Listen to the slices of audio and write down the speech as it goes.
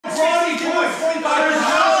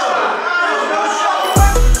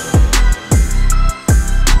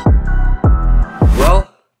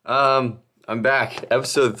I'm back.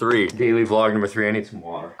 Episode 3. Daily vlog number 3. I need some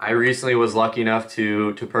water. I recently was lucky enough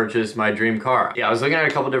to purchase my dream car. Yeah, I was looking at a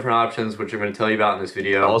couple different options, which I'm going to tell you about in this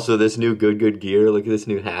video. Also, this new good gear. Look at this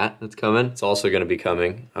new hat that's coming. It's also going to be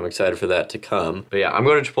coming. I'm excited for that to come. But yeah, I'm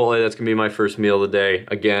going to Chipotle. That's going to be my first meal of the day.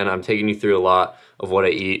 Again, I'm taking you through a lot of what I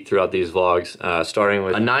eat throughout these vlogs, starting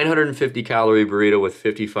with a 950 calorie burrito with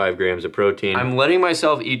 55 grams of protein. I'm letting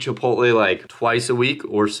myself eat Chipotle like twice a week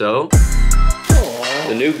or so.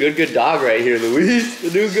 The new good dog right here, Luis. The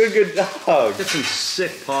new good dog. Got some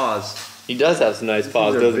sick paws. He does have some nice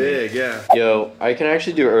paws, doesn't he? Big, yeah. Yo, I can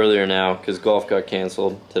actually do earlier now because golf got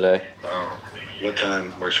canceled today. Oh, what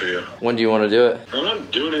time works for you? When do you want to do it? I'm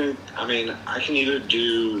not doing it. I mean, I can either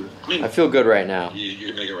do... I feel good right now. You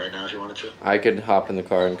can make it right now if you wanted to. I could hop in the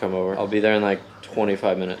car and come over. I'll be there in like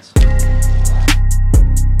 25 minutes.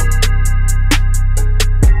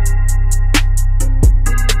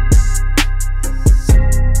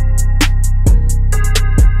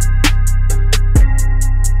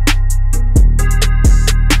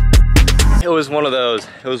 It was one of those.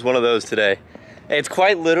 It was one of those today. It's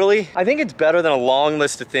quite literally, I think it's better than a long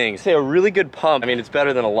list of things. Say a really good pump. I mean, it's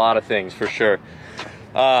better than a lot of things for sure.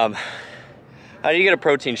 I need to get a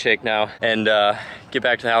protein shake now and get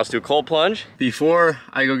back to the house, do a cold plunge. Before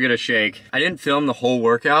I go get a shake, I didn't film the whole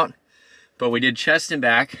workout, but we did chest and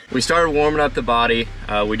back. We started warming up the body.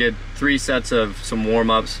 We did 3 sets of some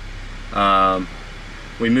warm-ups.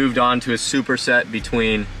 We moved on to a superset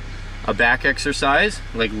between a back exercise,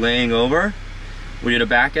 like laying over. We did a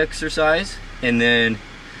back exercise, and then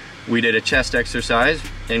we did a chest exercise,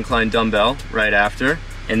 incline dumbbell right after.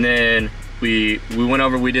 And then we went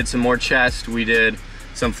over, we did some more chest. We did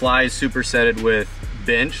some flies supersetted with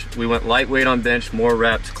bench. We went lightweight on bench, more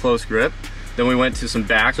reps, close grip. Then we went to some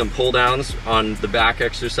back, some pull downs on the back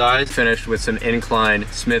exercise. Finished with some incline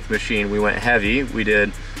Smith machine. We went heavy. We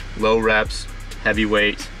did low reps, heavy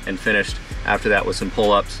weight, and finished after that with some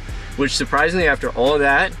pull-ups. Which surprisingly, after all of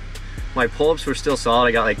that, my pull-ups were still solid.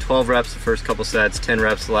 I got like 12 reps the first couple sets, 10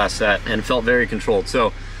 reps the last set, and felt very controlled.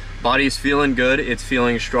 So body's feeling good. It's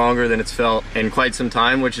feeling stronger than it's felt in quite some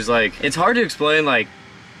time, which is like, it's hard to explain, like,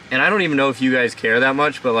 and I don't even know if you guys care that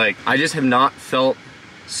much, but like, I just have not felt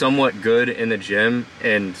somewhat good in the gym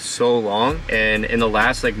in so long. And in the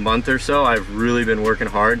last like month or so, I've really been working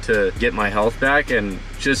hard to get my health back, and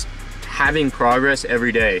just having progress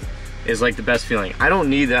every day is like the best feeling. I don't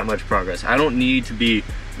need that much progress. I don't need to be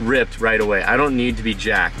ripped right away. I don't need to be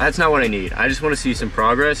jacked. That's not what I need. I just want to see some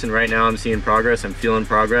progress, and right now I'm seeing progress. I'm feeling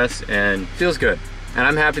progress, and it feels good. And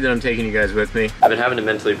I'm happy that I'm taking you guys with me. I've been having to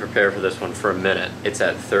mentally prepare for this one for a minute. It's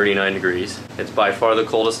at 39 degrees. It's by far the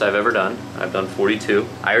coldest I've ever done. I've done 42.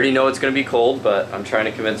 I already know it's gonna be cold, but I'm trying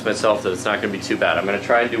to convince myself that it's not gonna be too bad. I'm gonna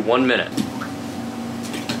try and do 1 minute.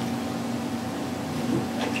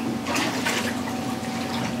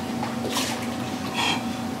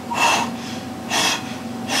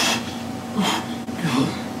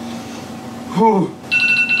 Whew.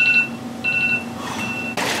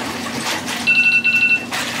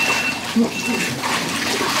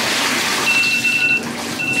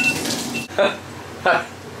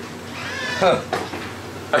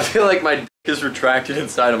 I feel like my dick is retracted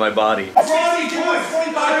inside of my body.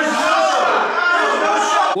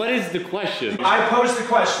 What is the question? I posed the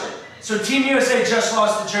question. So Team USA just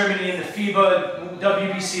lost to Germany in the FIBA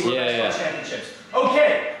WBC World Basketball Championships.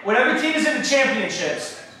 Okay, whatever team is in the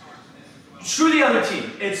championships, screw the other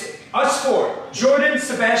team. It's us 4. Jordan,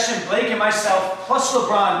 Sebastian, Blake, and myself, plus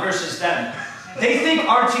LeBron versus them. They think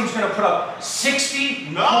our team's gonna put up 60.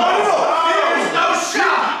 No, there's no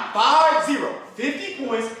shot. 5-0. 50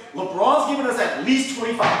 points. LeBron's giving us at least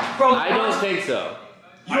 25. Bro, I don't think so.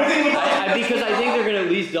 You don't think LeBron? Because I think they're gonna at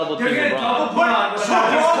least double team They're gonna LeBron. double LeBron.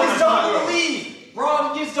 LeBron gets double in the league.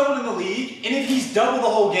 Bron gets double in the league, and if he's double the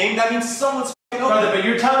whole game, that means someone's Brother, but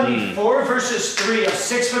you're telling me 4 versus 3 of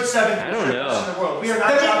 6'7" I don't know. in the world. We are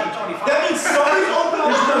not dropping 25. That means somebody's open.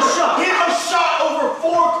 There's no shot. Hit a shot over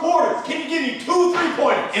 4 quarters. Can you give me 2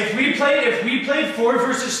 3-pointers? If we played 4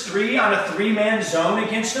 versus 3 on a 3-man zone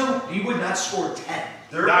against them, we would not score 10.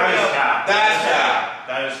 That is cap. That's cap.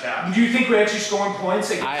 That is cap. Do you think we're actually scoring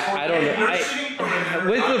points? I don't know.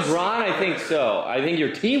 With LeBron, I think so. I think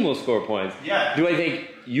your team will score points. Yeah. Do I think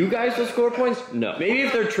you guys will score points? No. Maybe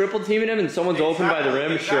if they're triple teaming him and someone's open by the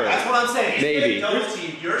rim, sure. That's what I'm saying. Maybe. Double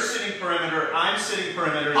team, you're sitting perimeter, I'm sitting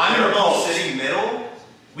perimeter, I'm they're both both. sitting middle.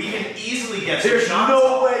 We can easily get There's some shots.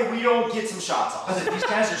 no way we don't get some shots off. These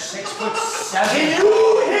guys are 6'7". Can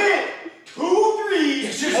you hit 2 threes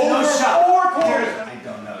It's just over no shot. 4 quarters? I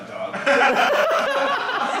don't know, dog.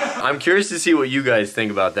 I'm curious to see what you guys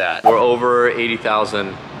think about that. We're over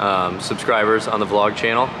 80,000 subscribers on the vlog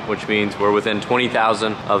channel, which means we're within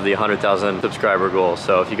 20,000 of the 100,000 subscriber goal.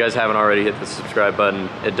 So if you guys haven't already hit the subscribe button,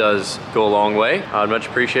 it does go a long way. I'd much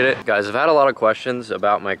appreciate it. Guys, I've had a lot of questions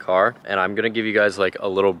about my car, and I'm gonna give you guys like a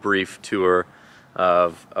little brief tour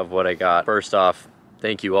of what I got. First off,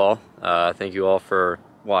 thank you all. Thank you all for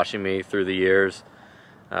watching me through the years.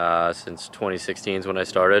 Since 2016 is when I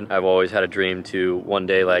started. I've always had a dream to one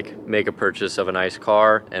day like make a purchase of a nice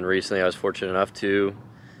car, and recently I was fortunate enough to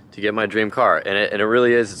get my dream car, and it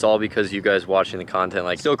really is. It's all because you guys watching the content.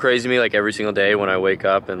 Like, still crazy to me like every single day when I wake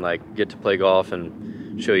up and like get to play golf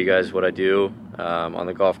and show you guys what I do on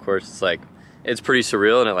the golf course. It's like, it's pretty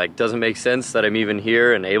surreal, and it like doesn't make sense that I'm even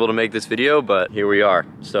here and able to make this video, but here we are.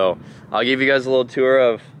 So I'll give you guys a little tour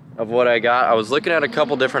of what I got. I was looking at a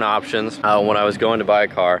couple different options when I was going to buy a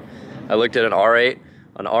car. I looked at an R8,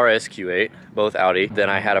 an RSQ8, both Audi.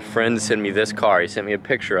 Then I had a friend send me this car. He sent me a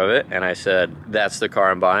picture of it, and I said, that's the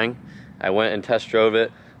car I'm buying. I went and test drove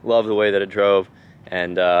it, loved the way that it drove,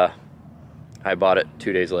 and I bought it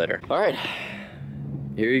 2 days later. All right,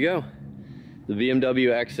 here you go. The BMW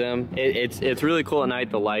XM. It's really cool at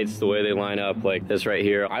night, the lights, the way they line up like this right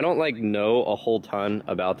here. I don't like know a whole ton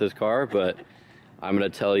about this car, but I'm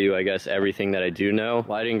gonna tell you, I guess, everything that I do know.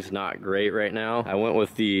 Lighting's not great right now. I went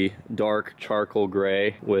with the dark charcoal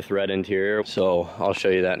gray with red interior, so I'll show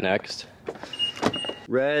you that next.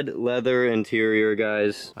 Red leather interior,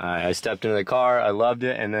 guys. I stepped into the car, I loved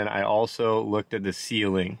it, and then I also looked at the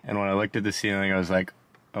ceiling. And when I looked at the ceiling, I was like,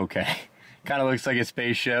 okay. Kind of looks like a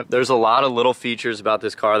spaceship. There's a lot of little features about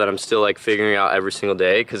this car that I'm still like figuring out every single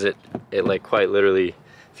day, because it like quite literally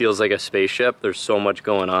feels like a spaceship. There's so much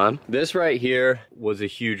going on. This right here was a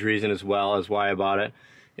huge reason as well as why I bought it,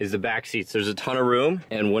 is the back seats. There's a ton of room,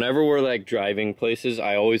 and whenever we're like driving places,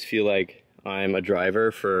 I always feel like I'm a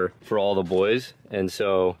driver for all the boys. And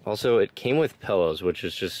so also it came with pillows, which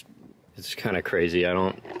is just, it's kind of crazy. I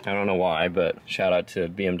don't know why, but shout out to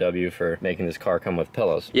BMW for making this car come with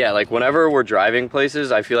pillows. Yeah, like whenever we're driving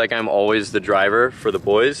places, I feel like I'm always the driver for the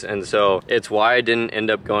boys, and so it's why I didn't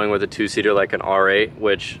end up going with a two-seater like an R8,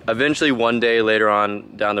 which eventually one day later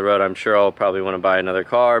on down the road, I'm sure I'll probably want to buy another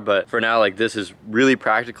car, but for now, like, this is really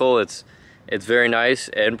practical. It's very nice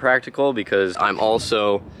and practical because I'm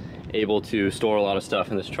also able to store a lot of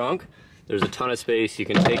stuff in this trunk. There's a ton of space. You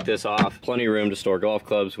can take this off. Plenty of room to store golf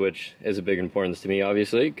clubs, which is a big importance to me,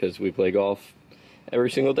 obviously, because we play golf every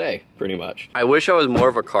single day, pretty much. I wish I was more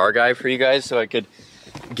of a car guy for you guys so I could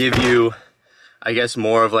give you, I guess,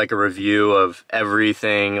 more of like a review of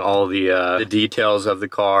everything, all the details of the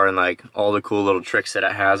car and like all the cool little tricks that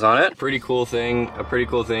it has on it. A pretty cool thing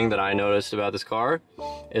that I noticed about this car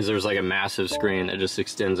is there's like a massive screen that just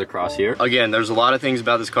extends across here. Again, there's a lot of things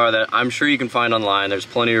about this car that I'm sure you can find online. There's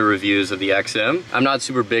plenty of reviews of the XM. I'm not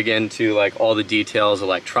super big into like all the details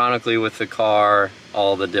electronically with the car,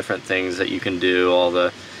 all the different things that you can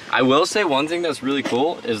do, I will say one thing that's really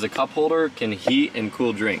cool is the cup holder can heat and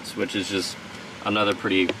cool drinks, which is just another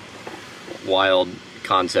pretty wild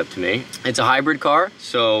concept to me. It's a hybrid car,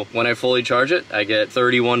 so when I fully charge it, I get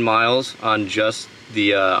 31 miles on just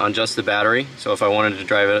the battery. So if I wanted to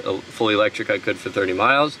drive it fully electric, I could for 30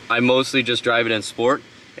 miles. I mostly just drive it in sport,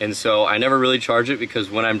 and so I never really charge it because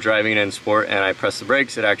when I'm driving it in sport and I press the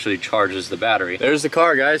brakes, it actually charges the battery. There's the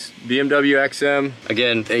car, guys. BMW XM.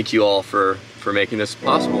 Again, thank you all for making this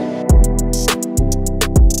possible.